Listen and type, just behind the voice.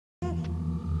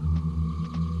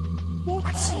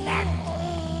What's that?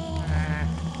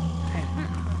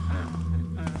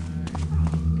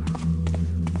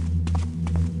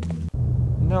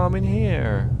 No, I'm in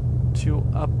here. Two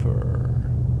upper.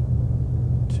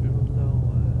 Two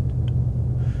lower.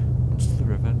 What's the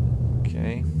river?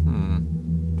 Okay.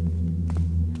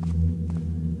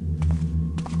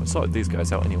 I sorted these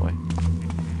guys out anyway.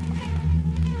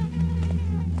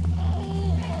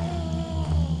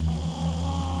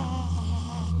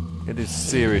 It is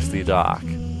seriously dark.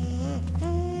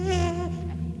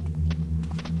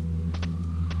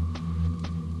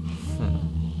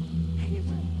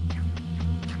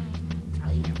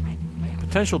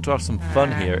 Potential to have some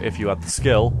fun here if you had the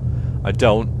skill. I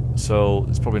don't, so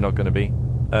it's probably not going to be.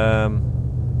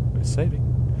 It's saving.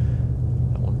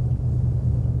 That one.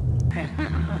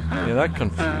 Yeah, that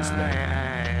confused me.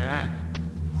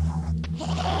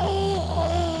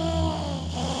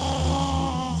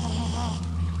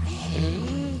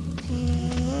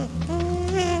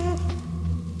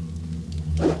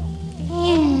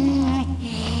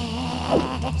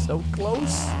 So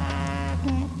close.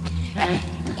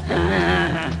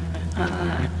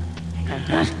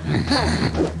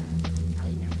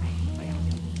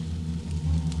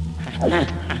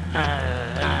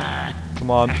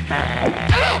 Come on.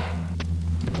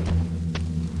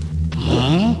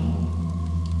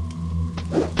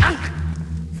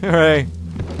 Hooray!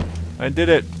 I did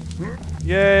it!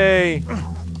 Yay!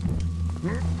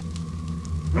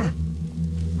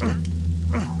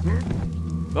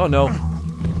 Oh no.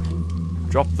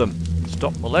 Drop them.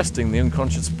 Stop molesting the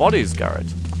unconscious bodies, Garrett.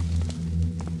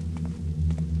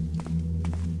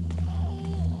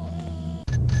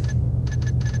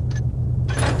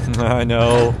 I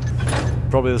know.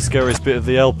 Probably the scariest bit of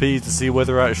the LP is to see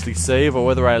whether I actually save or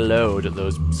whether I load at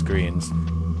those screens.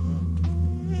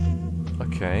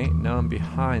 Okay, now I'm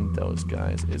behind those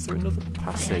guys. Is there another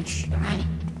passage? Wow,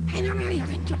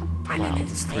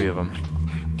 there's three of them.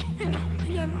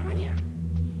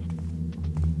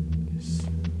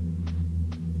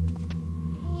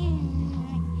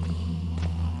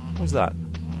 What's that?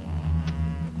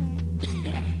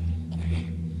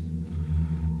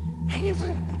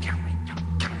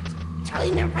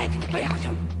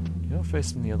 You're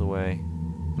facing the other way.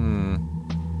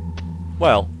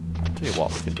 Well, I'll tell you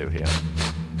what we can do here.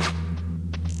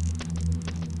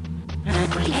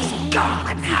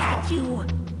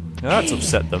 Now that's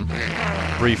upset them.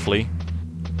 Briefly.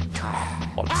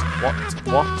 What?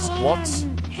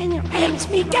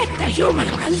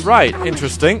 Right,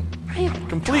 interesting.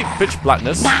 Complete pitch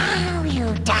blackness. Now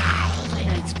you die.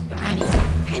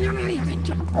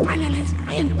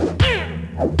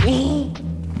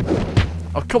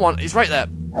 Oh, come on, he's right there.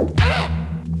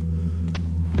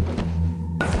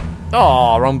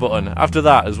 Oh, wrong button. After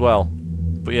that as well.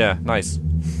 But yeah, nice.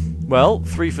 Well,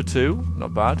 3 for 2.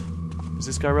 Not bad. Is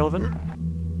this guy relevant?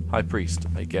 High Priest.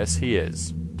 I guess he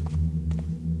is.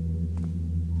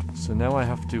 So now I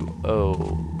have to,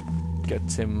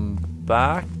 get him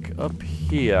back up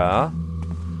here.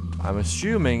 I'm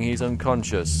assuming he's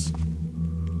unconscious.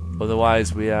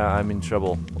 Otherwise, I'm in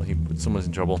trouble. Well, someone's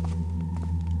in trouble.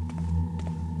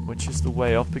 Which is the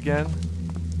way up again?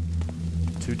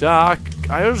 Too dark.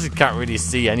 I honestly can't really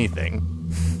see anything.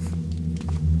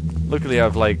 Luckily,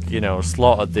 I've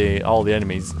slaughtered all the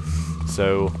enemies,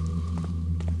 so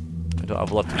I don't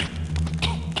have a lot to.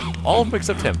 All of them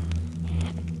except him.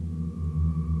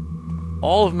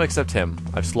 All of them except him.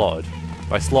 I've slaughtered.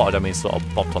 By slaughtered, I mean sort of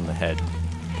bopped on the head.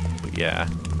 But yeah.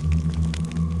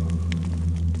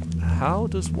 How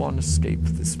does one escape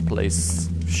this place?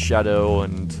 Shadow.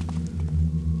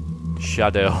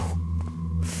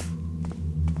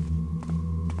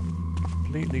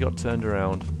 Completely got turned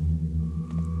around.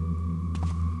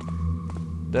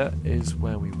 That is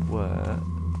where we were.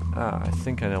 I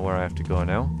think I know where I have to go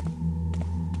now.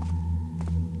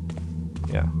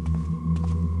 Yeah.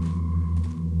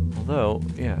 Although,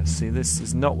 yeah, see, this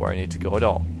is not where I need to go at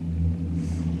all.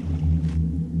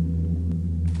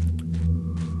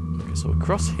 Okay, so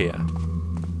across here.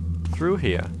 Through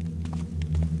here.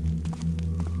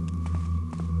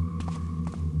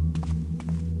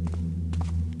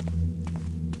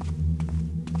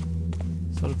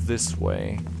 Sort of this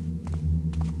way.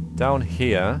 Down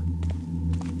here.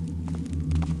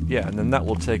 Yeah, and then that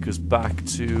will take us back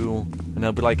to... And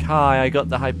they'll be like, hi, I got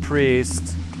the High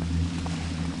Priest.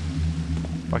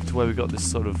 Back to where we got this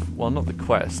sort of... Well, not the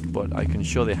quest, but I can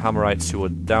show the Hammerites who are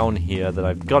down here that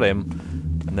I've got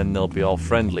him. And then they'll be all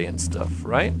friendly and stuff,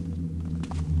 right?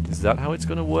 Is that how it's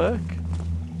going to work?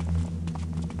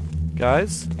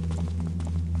 Guys?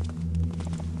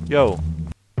 Yo.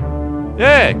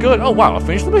 Yeah, good. Oh, wow, I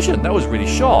finished the mission. That was really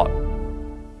short.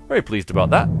 Very pleased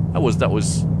about that. That was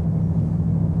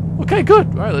okay. Good.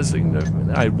 All right, let's see.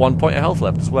 I had 1 point of health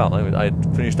left as well. I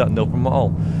had finished that no problem at all.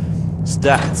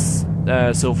 Stats.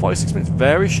 So 46 minutes.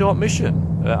 Very short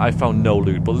mission. I found no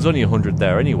loot, but there's only 100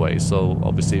 there anyway. So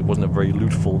obviously it wasn't a very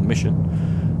lootful mission.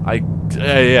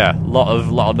 Yeah, lot of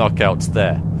knockouts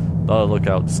there. Lot of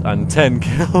lookouts and 10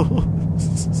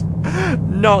 kills.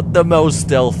 Not the most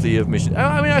stealthy of missions.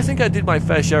 I mean, I think I did my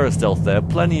fair share of stealth there.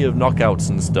 Plenty of knockouts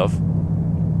and stuff.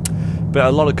 But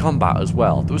a lot of combat as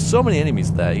well. There were so many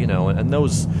enemies there, you know, and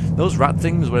those rat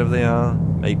things, whatever they are,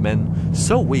 8 men,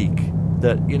 so weak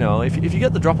that, you know, if you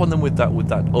get the drop on them with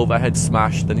that overhead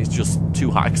smash, then it's just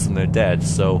 2 hacks and they're dead.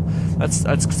 So that's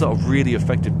sort of really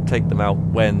effective to take them out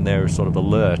when they're sort of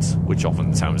alert, which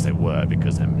oftentimes they were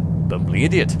because I'm a bumbling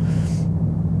idiot.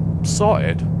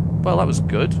 Sorted. Well, that was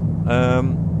good. So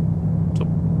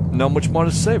not much more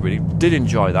to say, really. Did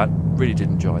enjoy that. Really did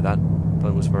enjoy that.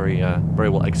 That was very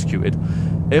well executed.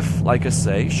 If, like I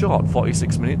say, short,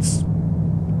 46 minutes.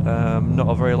 Not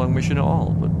a very long mission at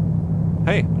all. But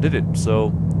hey, I did it.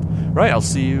 So, right, I'll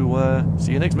see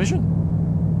you next mission.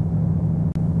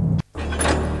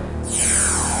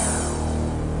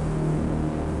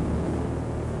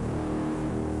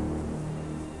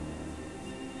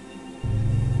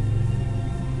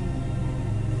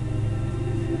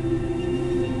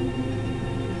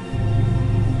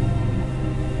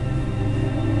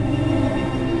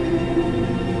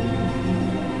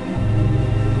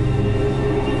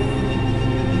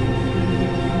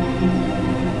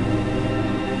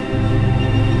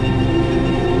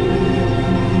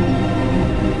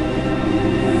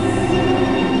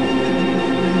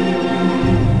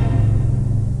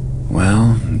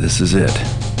 This is it.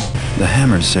 The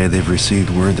Hammers say they've received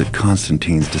word that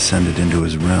Constantine's descended into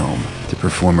his realm to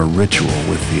perform a ritual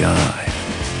with the eye.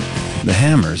 The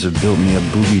Hammers have built me a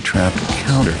booby-trapped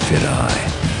counterfeit eye.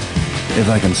 If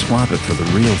I can swap it for the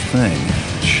real thing,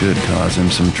 it should cause him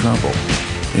some trouble.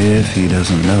 If he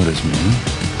doesn't notice me.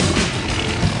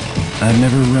 I've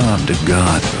never robbed a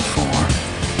god before.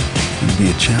 It'd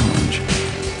be a challenge.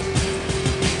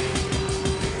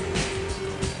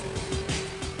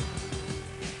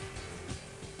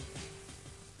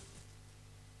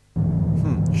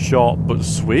 Short but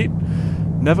sweet.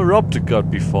 Never robbed a god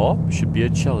before. Should be a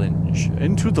challenge.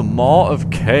 Into the Maw of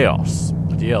Chaos.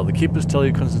 Yeah, the keepers tell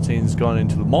you Constantine's gone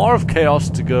into the Maw of Chaos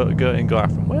to go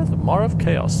after him. Where's the Maw of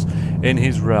Chaos? In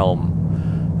his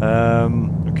realm.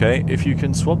 Okay, if you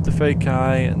can swap the fake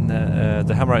eye and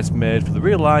the Hammerites made for the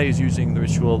real eye is using the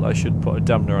ritual, I should put a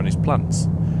dampener on his plants.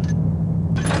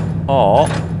 Or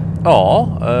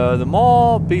the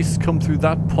more beasts come through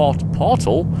that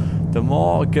portal, the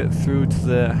more get through to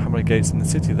the hammer gates in the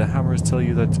city. The Hammers tell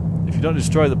you that if you don't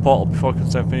destroy the portal before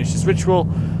Constantine finishes his ritual,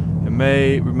 it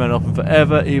may remain open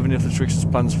forever, even if the trickster's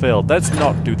plans fail. Let's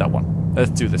not do that one.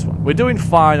 Let's do this one. We're doing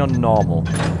fine on normal.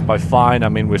 And by fine, I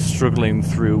mean we're struggling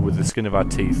through with the skin of our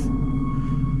teeth.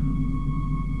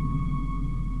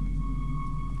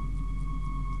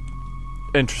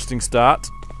 Interesting start.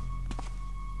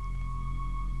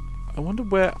 I wonder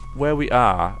where we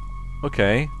are.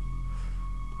 Okay.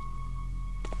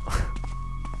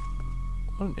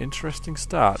 What an interesting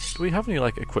start. Do we have any,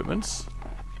 like, equipments?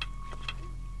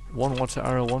 1 water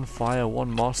arrow, 1 fire,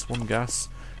 1 moss, 1 gas.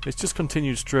 It's just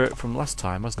continued straight from last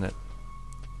time, hasn't it?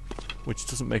 Which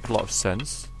doesn't make a lot of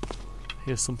sense.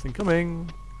 Here's something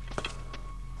coming.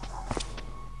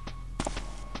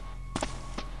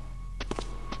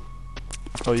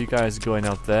 Oh, you guys are going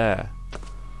out there.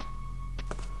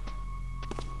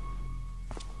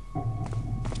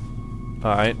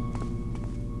 Alright.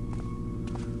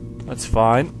 That's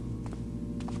fine.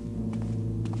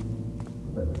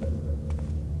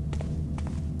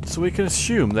 So we can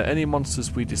assume that any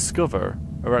monsters we discover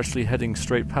are actually heading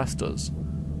straight past us.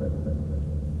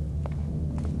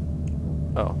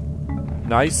 Oh.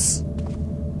 Nice.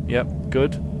 Yep,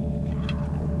 good.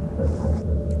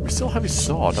 We still have his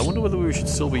sword. I wonder whether we should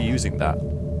still be using that.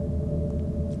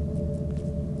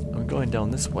 I'm going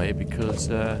down this way because,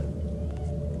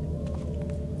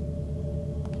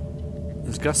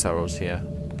 there's gas arrows here.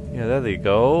 Yeah, there they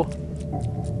go.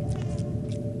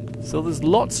 So there's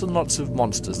lots and lots of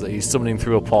monsters that he's summoning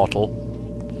through a portal.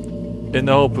 In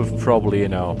the hope of probably, you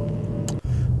know...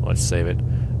 Let's save it.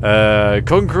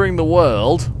 Conquering the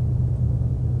world.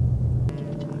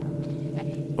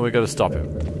 And we gotta stop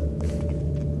him.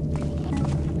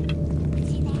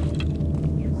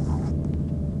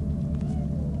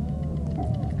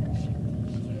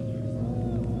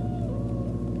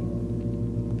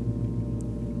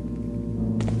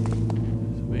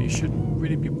 Should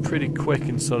really be pretty quick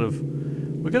and sort of...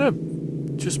 We're gonna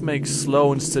just make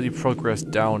slow and steady progress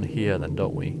down here then,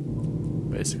 don't we?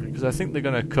 Basically, because I think they're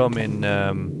going to come in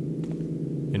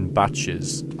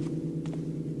batches,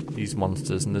 these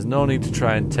monsters, and there's no need to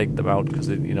try and take them out because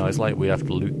you know, it's like we have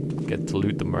to get to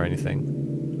loot them or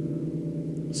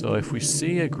anything. So if we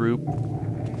see a group,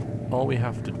 all we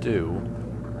have to do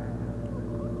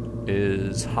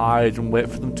is hide and wait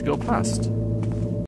for them to go past.